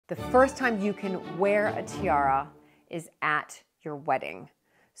The first time you can wear a tiara is at your wedding.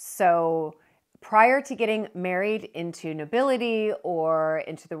 So prior to getting married into nobility or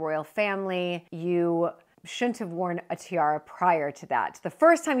into the royal family, you shouldn't have worn a tiara prior to that. The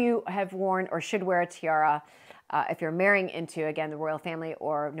first time you have worn or should wear a tiara, if you're marrying into, again, the royal family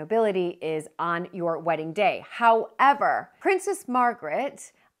or nobility, is on your wedding day. However, Princess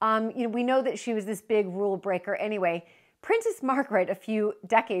Margaret, we know that she was this big rule breaker anyway. Princess Margaret, a few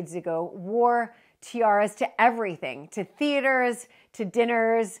decades ago, wore tiaras to everything, to theaters, to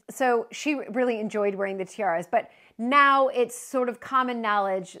dinners. So she really enjoyed wearing the tiaras. But now it's sort of common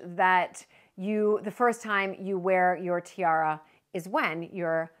knowledge that the first time you wear your tiara is when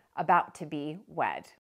you're about to be wed.